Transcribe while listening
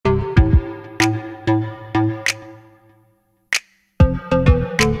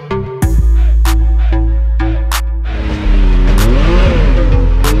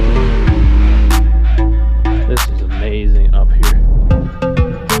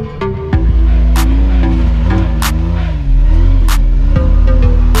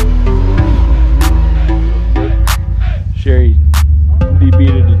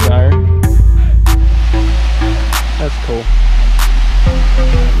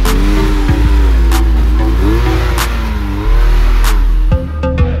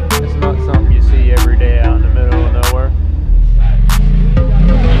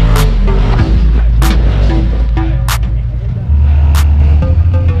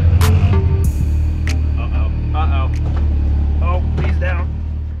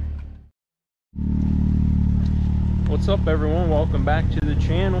up, everyone? Welcome back to the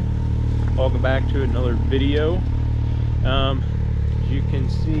channel. Welcome back to another video. As you can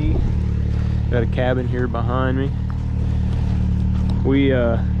see, got a cabin here behind me.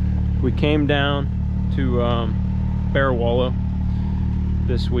 We came down to Bearwallow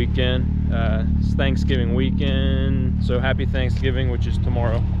this weekend. It's Thanksgiving weekend, so happy Thanksgiving, which is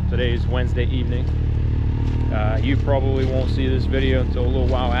tomorrow. Today is Wednesday evening. You probably won't see this video until a little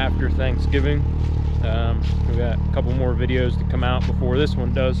while after Thanksgiving. We got a couple more videos to come out before this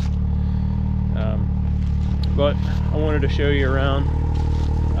one does, but I wanted to show you around.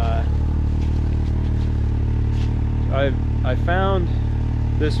 I found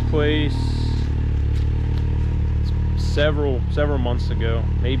this place several months ago,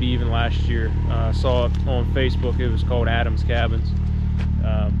 maybe even last year. I saw it on Facebook. It was called Adam's Cabins.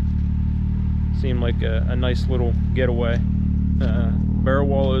 Seemed like a nice little getaway.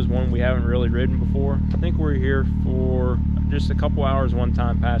 Bearwallow is one we haven't really ridden before. I think we're here for just a couple hours one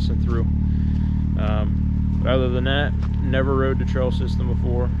time passing through. But other than that, never rode the trail system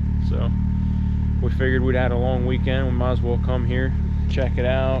before, so we figured we'd had a long weekend. We might as well come here, check it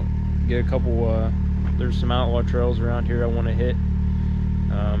out, get a couple. There's some outlaw trails around here I want to hit.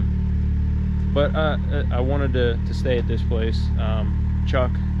 But I wanted to stay at this place. Chuck,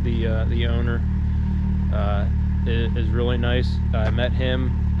 the owner, is really nice. I met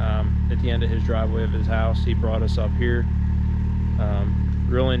him at the end of his driveway of his house. He brought us up here.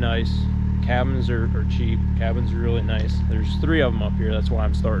 Really nice. Cabins are cheap. Cabins are really nice. There's 3 of them up here. That's why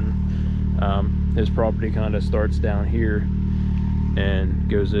I'm starting. His property kind of starts down here and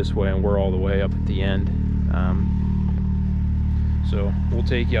goes this way, and we're all the way up at the end. So we'll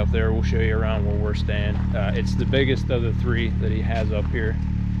take you up there. We'll show you around where we're staying. It's the biggest of the 3 that he has up here.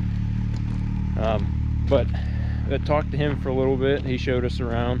 But I talked to him for a little bit. He showed us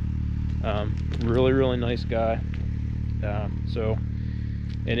around. Really nice guy.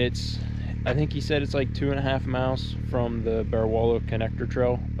 And I think he said it's like 2.5 miles from the Bearwallow connector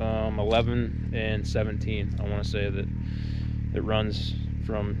trail. 11 and 17, I want to say, that it runs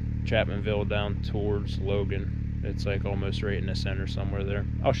from Chapmanville down towards Logan. It's like almost right in the center somewhere there.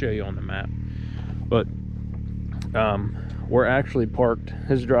 I'll show you on the map. But we're actually parked.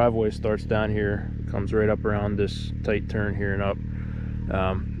 His driveway starts down here, comes right up around this tight turn here and up.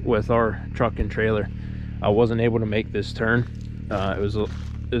 With our truck and trailer, I wasn't able to make this turn. It was a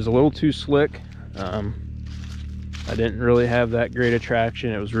little too slick. I didn't really have that great of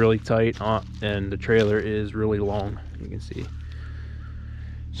traction. It was really tight, and the trailer is really long, you can see.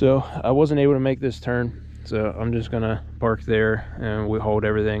 So I wasn't able to make this turn, so I'm just gonna park there, and we hold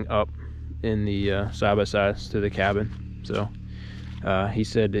everything up in the side-by-sides to the cabin. So he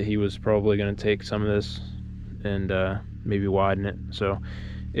said that he was probably going to take some of this and maybe widen it. So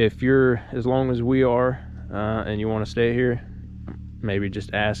if you're as long as we are and you want to stay here, maybe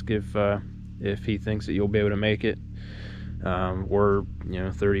just ask if he thinks that you'll be able to make it. We're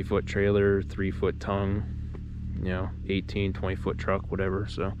 30-foot trailer, 3-foot tongue, 18-20-foot truck, whatever.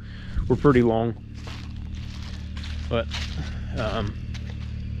 So we're pretty long. But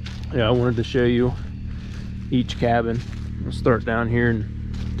yeah, I wanted to show you each cabin. We'll start down here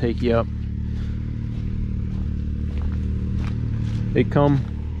and take you up. They come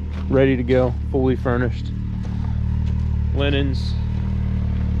ready to go, fully furnished. Linens,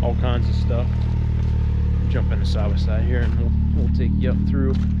 all kinds of stuff. Jump into side by side here, and we'll take you up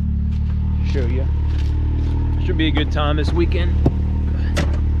through, show you. Should be a good time this weekend.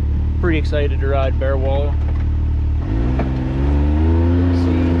 Pretty excited to ride Bearwallow.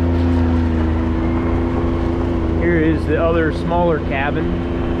 Here is the other smaller cabin.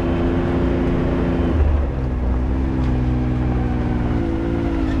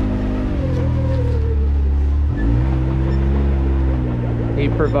 He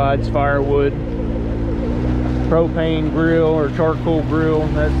provides firewood, propane grill or charcoal grill,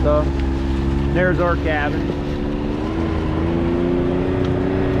 and that stuff. There's our cabin.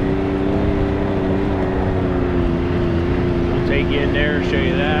 We'll take you in there and show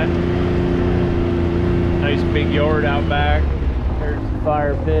you that. Nice big yard out back. There's the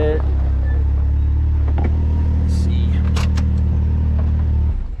fire pit. Let's see.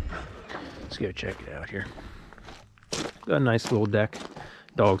 Let's go check it out here. Got a nice little deck.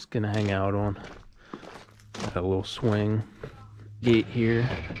 Dog's gonna hang out on. Got a little swing gate here.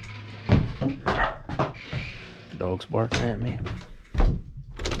 Dog's barking at me.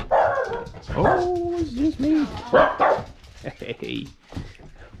 Oh, it's just me. Hey,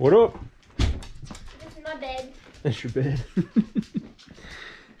 what up? My bed. That's your bed. I'm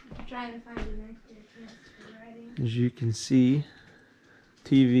trying to find an active for riding. As you can see,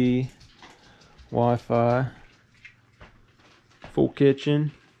 TV, Wi-Fi, Full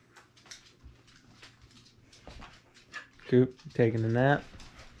kitchen. Coop taking a nap.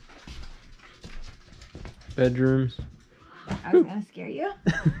 Bedrooms. I was gonna scare you.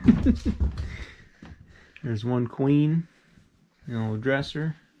 There's one queen. A little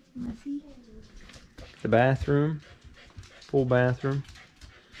dresser. Messy. The bathroom. Full bathroom.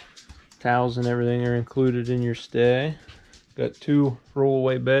 Towels and everything are included in your stay. Got 2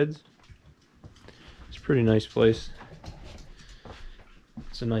 rollaway beds. It's a pretty nice place.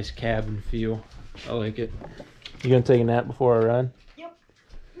 It's a nice cabin feel. I like it. You gonna take a nap before I run? Yep.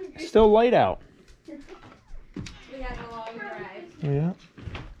 Still light out. We have a long drive. Yeah.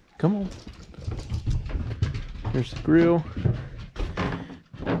 Come on. There's the grill.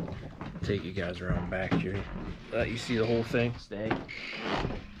 Take you guys around back here. Let you see the whole thing. Stay.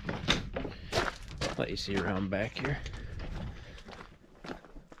 Let you see around back here.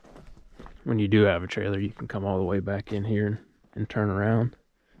 When you do have a trailer, you can come all the way back in here and turn around.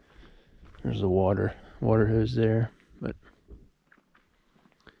 There's the water hose there, but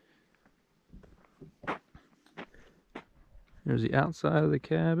there's the outside of the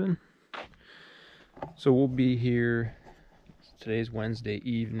cabin. So we'll be here. Today's Wednesday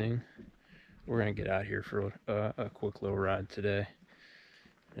evening. We're gonna get out here for a quick little ride today,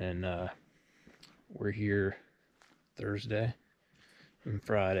 and we're here Thursday and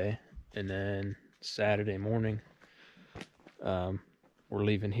Friday, and then Saturday morning we're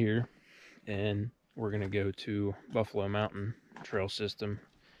leaving here, and we're gonna go to Buffalo Mountain Trail System,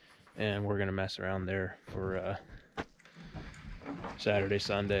 and we're gonna mess around there for Saturday,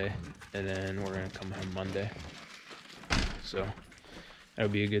 Sunday, and then we're gonna come home Monday. So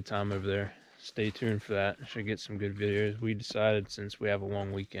that'll be a good time over there. Stay tuned for that. Should get some good videos. We decided, since we have a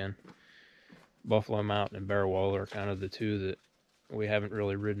long weekend, Buffalo Mountain and Bearwallow are kind of the 2 that we haven't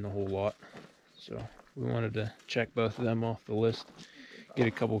really ridden a whole lot. So we wanted to check both of them off the list, get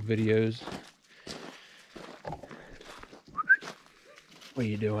a couple videos. What are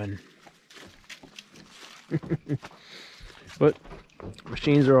you doing? But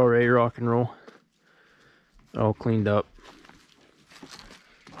machines are all ready to rock and roll. All cleaned up.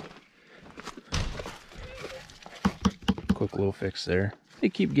 Quick little fix there. They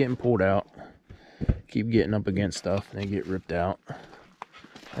keep getting pulled out. Keep getting up against stuff and they get ripped out.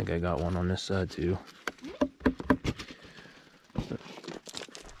 I think I got one on this side too. But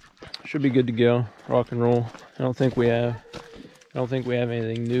should be good to go. Rock and roll. I don't think we have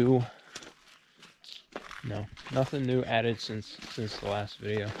anything new. No, nothing new added since the last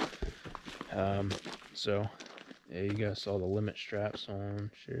video. So yeah, you guys saw the limit straps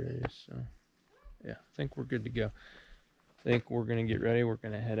on Sherry, so yeah, I think we're good to go. I think we're gonna get ready. We're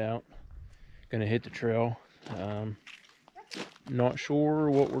gonna head out. Gonna hit the trail. Not sure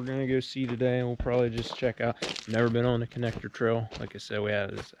what we're gonna go see today. We'll probably just check out. Never been on the connector trail. Like I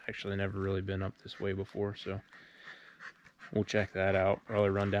said, it's actually never really been up this way before, so we'll check that out. Probably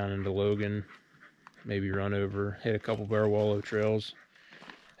run down into Logan, maybe run over, hit a couple Bearwallow trails,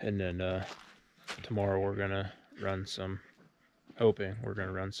 and then tomorrow we're gonna run some. Hoping we're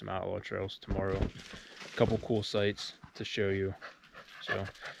gonna run some outlaw trails tomorrow. A couple cool sites to show you. So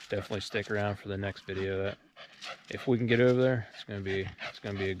definitely stick around for the next video. That if we can get over there, it's gonna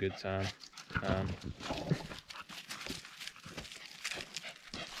be a good time. Let's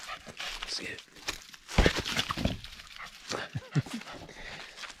see it.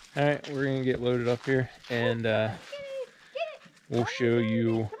 All right, we're gonna get loaded up here, and we'll show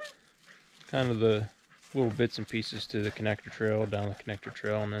you kind of the little bits and pieces to the connector trail, down the connector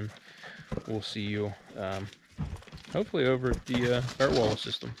trail, and then we'll see you hopefully over at the Bearwallow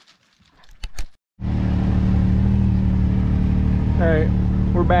system. Alright,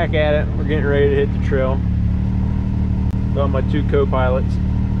 we're back at it. We're getting ready to hit the trail. Got my 2 co-pilots.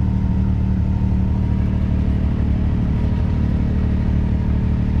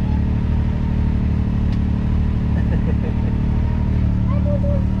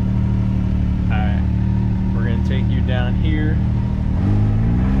 Alright, we're going to take you down here.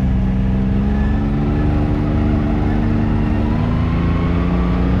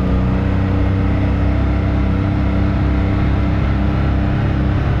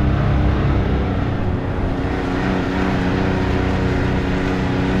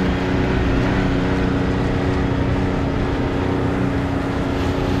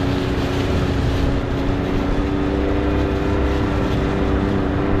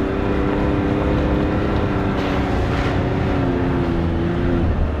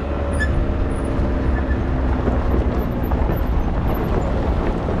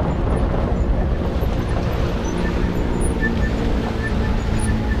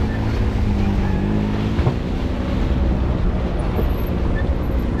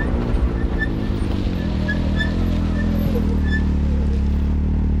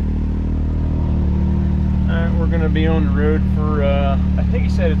 we're gonna be on the road for I think he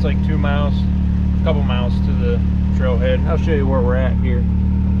said it's like 2 miles, a couple miles to the trailhead. I'll show you where we're at here.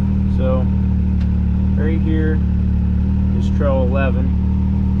 So right here is trail 11.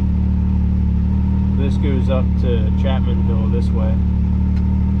 This goes up to Chapmanville this way,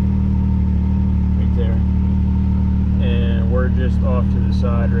 right there, and we're just off to the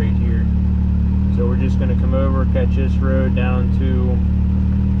side right here. So we're just going to come over, catch this road down to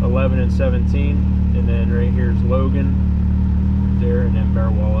 11 and 17, and then right here's Logan there, and then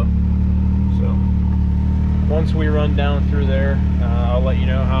Bearwallow. So once we run down through there, I'll let you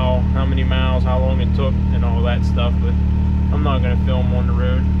know how many miles, how long it took, and all that stuff. But I'm not going to film on the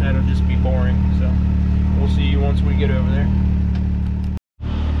road. That'll just be boring. So we'll see you once we get over there.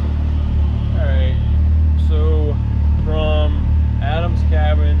 All right. So from Adams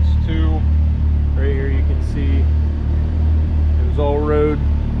Cabins to right here, you can see it was all road.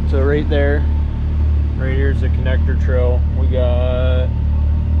 So right there, right here's the connector trail. We got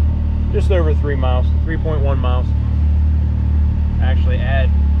just over 3 miles, 3.1 miles. Actually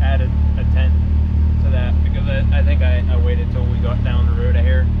added a 10 to that because I think I waited till we got down the road a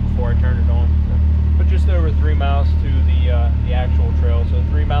hair before I turned it on. So, but just over 3 miles to the actual trail. So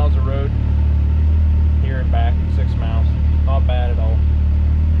 3 miles of road here and back, 6 miles. Not bad at all.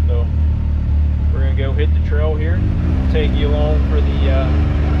 So we're gonna go hit the trail here. Take you along for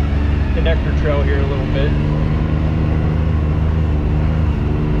the connector trail here a little bit.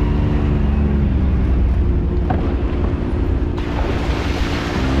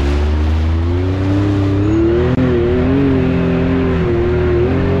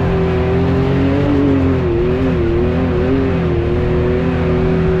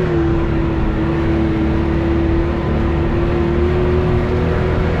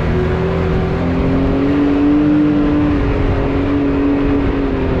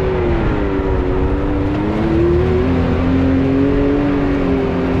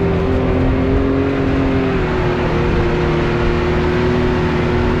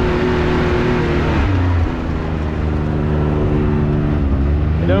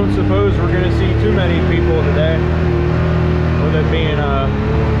 Don't suppose we're going to see too many people today, with it being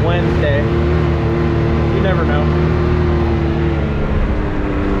Wednesday. You never know.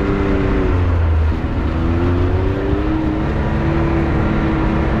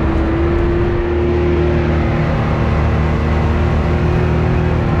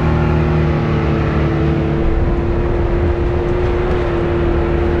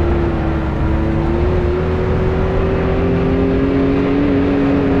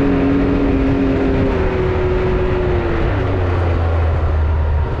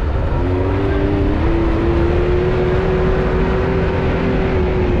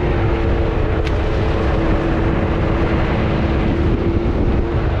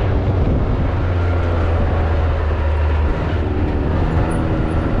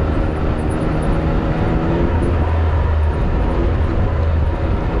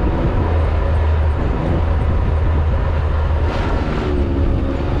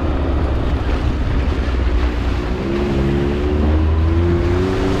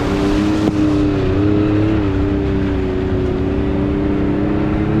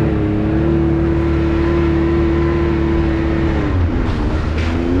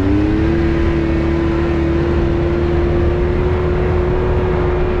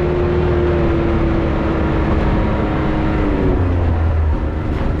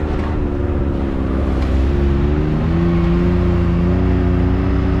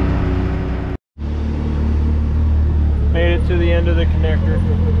 To the end of the connector.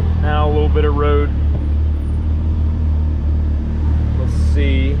 Now a little bit of road. Let's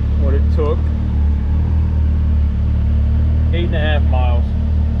see what it took. 8.5 miles.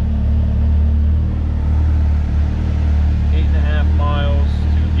 8.5 miles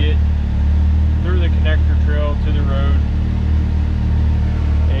to get through the connector trail to the road.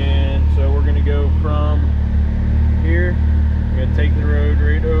 And so we're gonna go from here. We're gonna take the road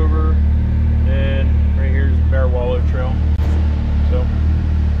right over, and right here's the Bearwallow Trail. So,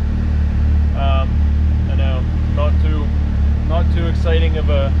 I know, not too exciting of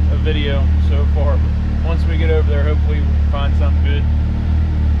a video so far. But once we get over there, hopefully we can find something good,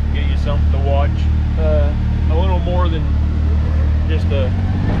 get you something to watch. A little more than just a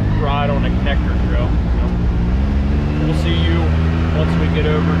ride on a connector trail. So we'll see you once we get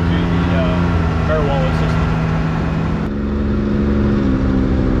over to the Bearwallow system.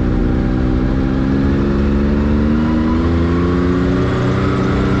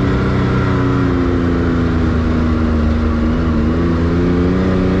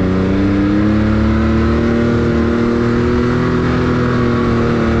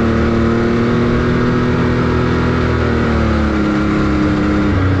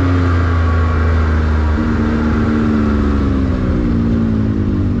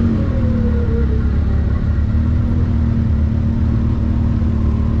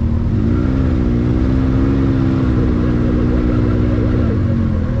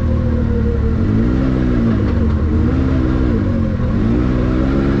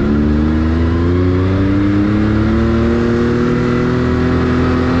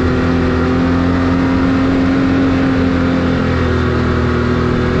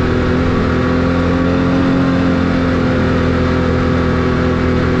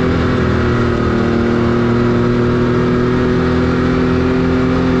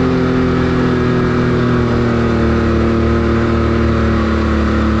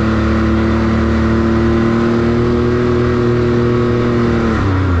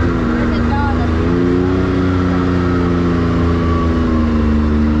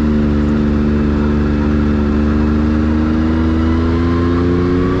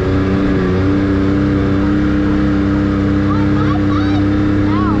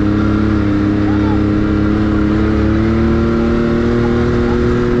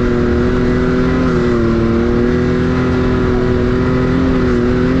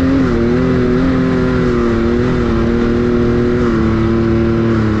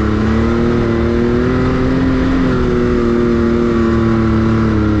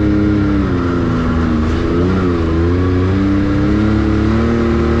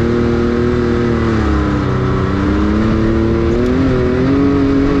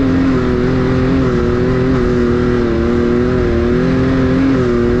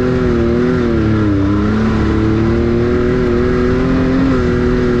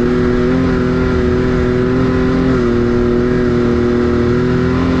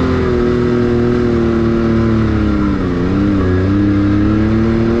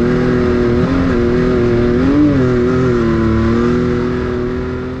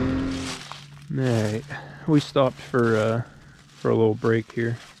 we stopped for a little break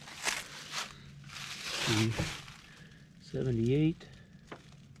here. 78,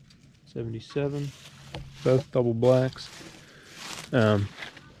 77, both double blacks.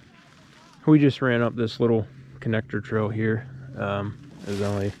 We just ran up this little connector trail here. It was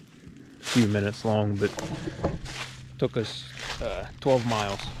only a few minutes long, but took us 12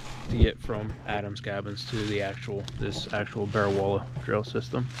 miles to get from Adam's cabins to the this actual Bearwallow trail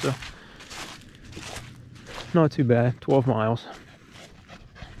system. So not too bad, 12 miles.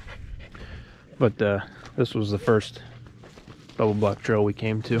 But this was the first double black trail we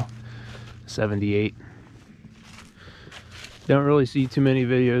came to, 78. Don't really see too many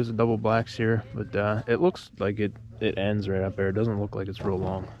videos of double blacks here, but it looks like it ends right up there. It doesn't look like it's real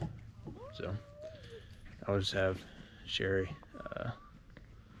long. So I'll just have Sherry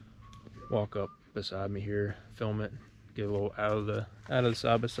walk up beside me here, film it, get a little out of the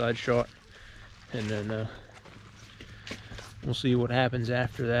side by side shot, and then we'll see what happens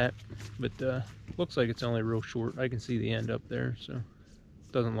after that. But looks like it's only real short. I can see the end up there, so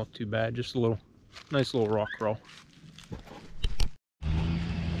it doesn't look too bad. Just a little nice little rock crawl.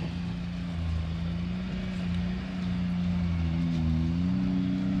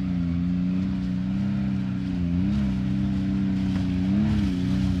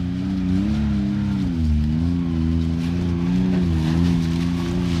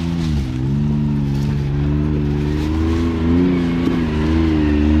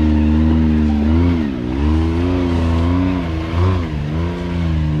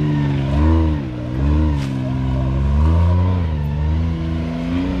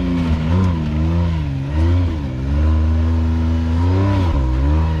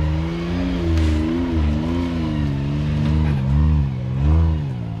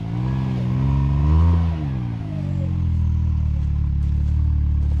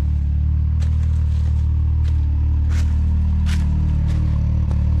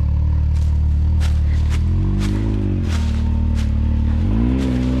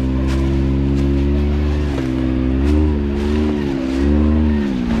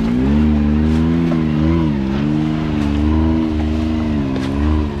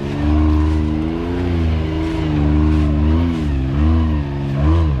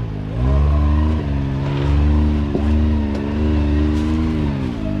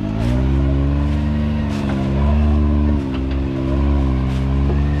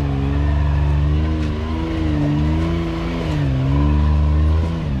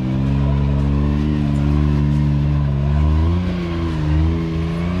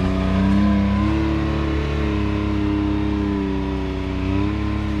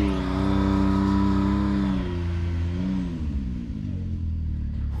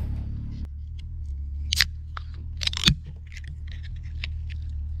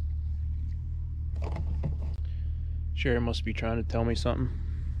 Sherry must be trying to tell me something.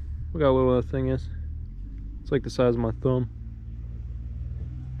 Look how little that thing is. It's like the size of my thumb.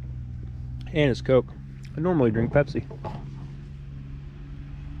 And it's Coke. I normally drink Pepsi.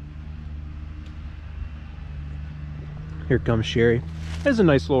 Here comes Sherry. It's a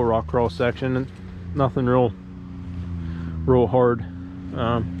nice little rock crawl section, and nothing real hard.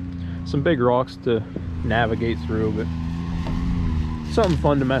 Some big rocks to navigate through, but something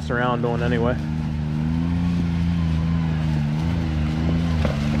fun to mess around doing anyway.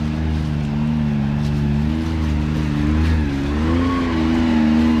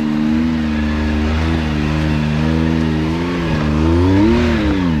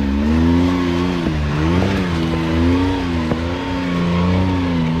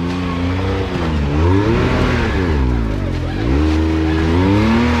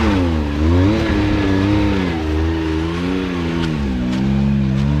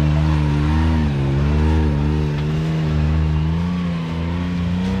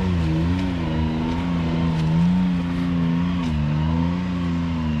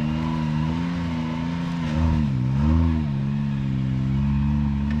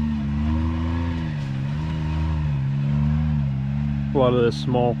 A lot of this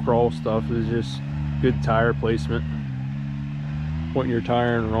small crawl stuff is just good tire placement. Pointing your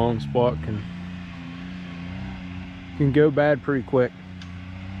tire in the wrong spot can go bad pretty quick.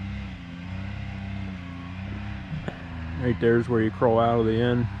 Right there's where you crawl out of the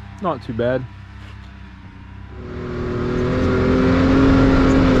end. Not too bad.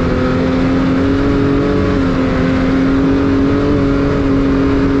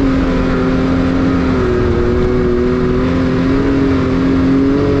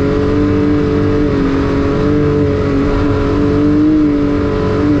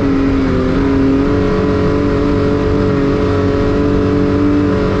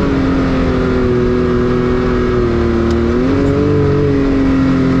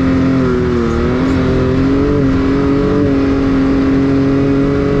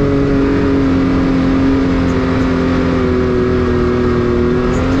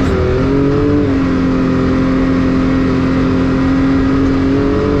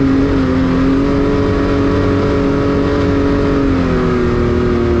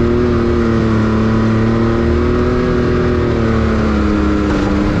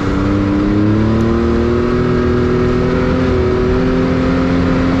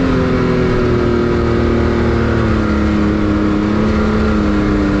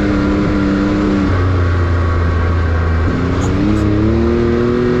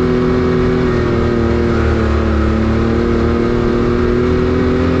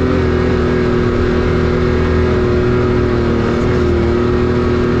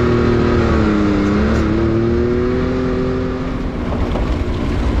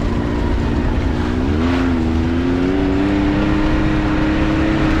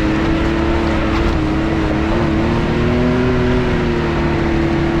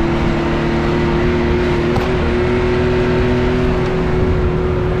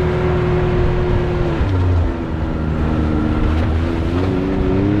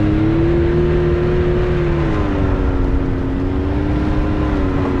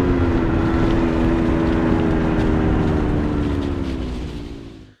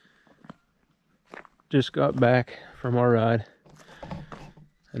 just got back from our ride.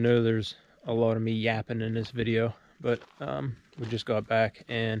 I know there's a lot of me yapping in this video, but we just got back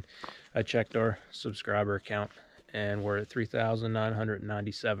and I checked our subscriber count and we're at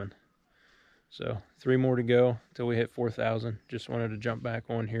 3,997. So 3 more to go till we hit 4,000. Just wanted to jump back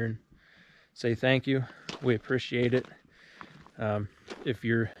on here and say thank you. We appreciate it. If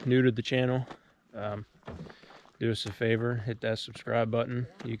you're new to the channel, do us a favor, hit that subscribe button.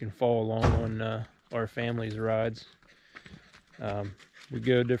 You can follow along on our family's rides. We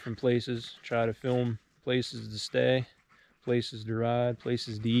go different places, try to film places to stay, places to ride,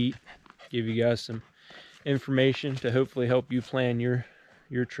 places to eat, give you guys some information to hopefully help you plan your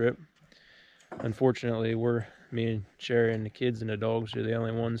trip. Unfortunately, me and Sherry and the kids and the dogs are the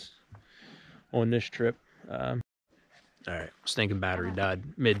only ones on this trip. All right, stinking battery died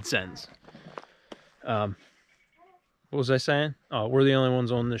mid-sentence. What was I saying? Oh, we're the only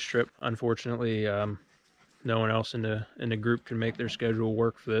ones on this trip. Unfortunately, no one else in the group can make their schedule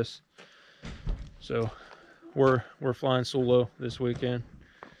work for this. So we're flying solo this weekend.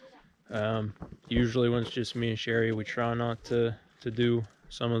 Usually when it's just me and Sherry, we try not to do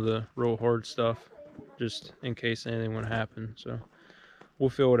some of the real hard stuff, just in case anything would happen. So we'll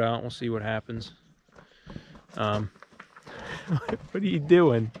fill it out. We'll see what happens. What are you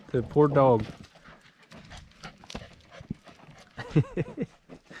doing? The poor dog. Look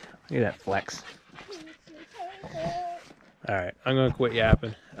at that flex. All right, I'm gonna quit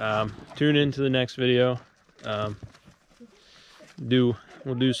yapping. Tune into the next video. We'll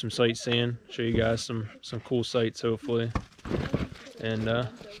do some sightseeing, show you guys some cool sights hopefully. And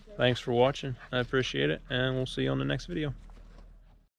thanks for watching. I appreciate it, and we'll see you on the next video.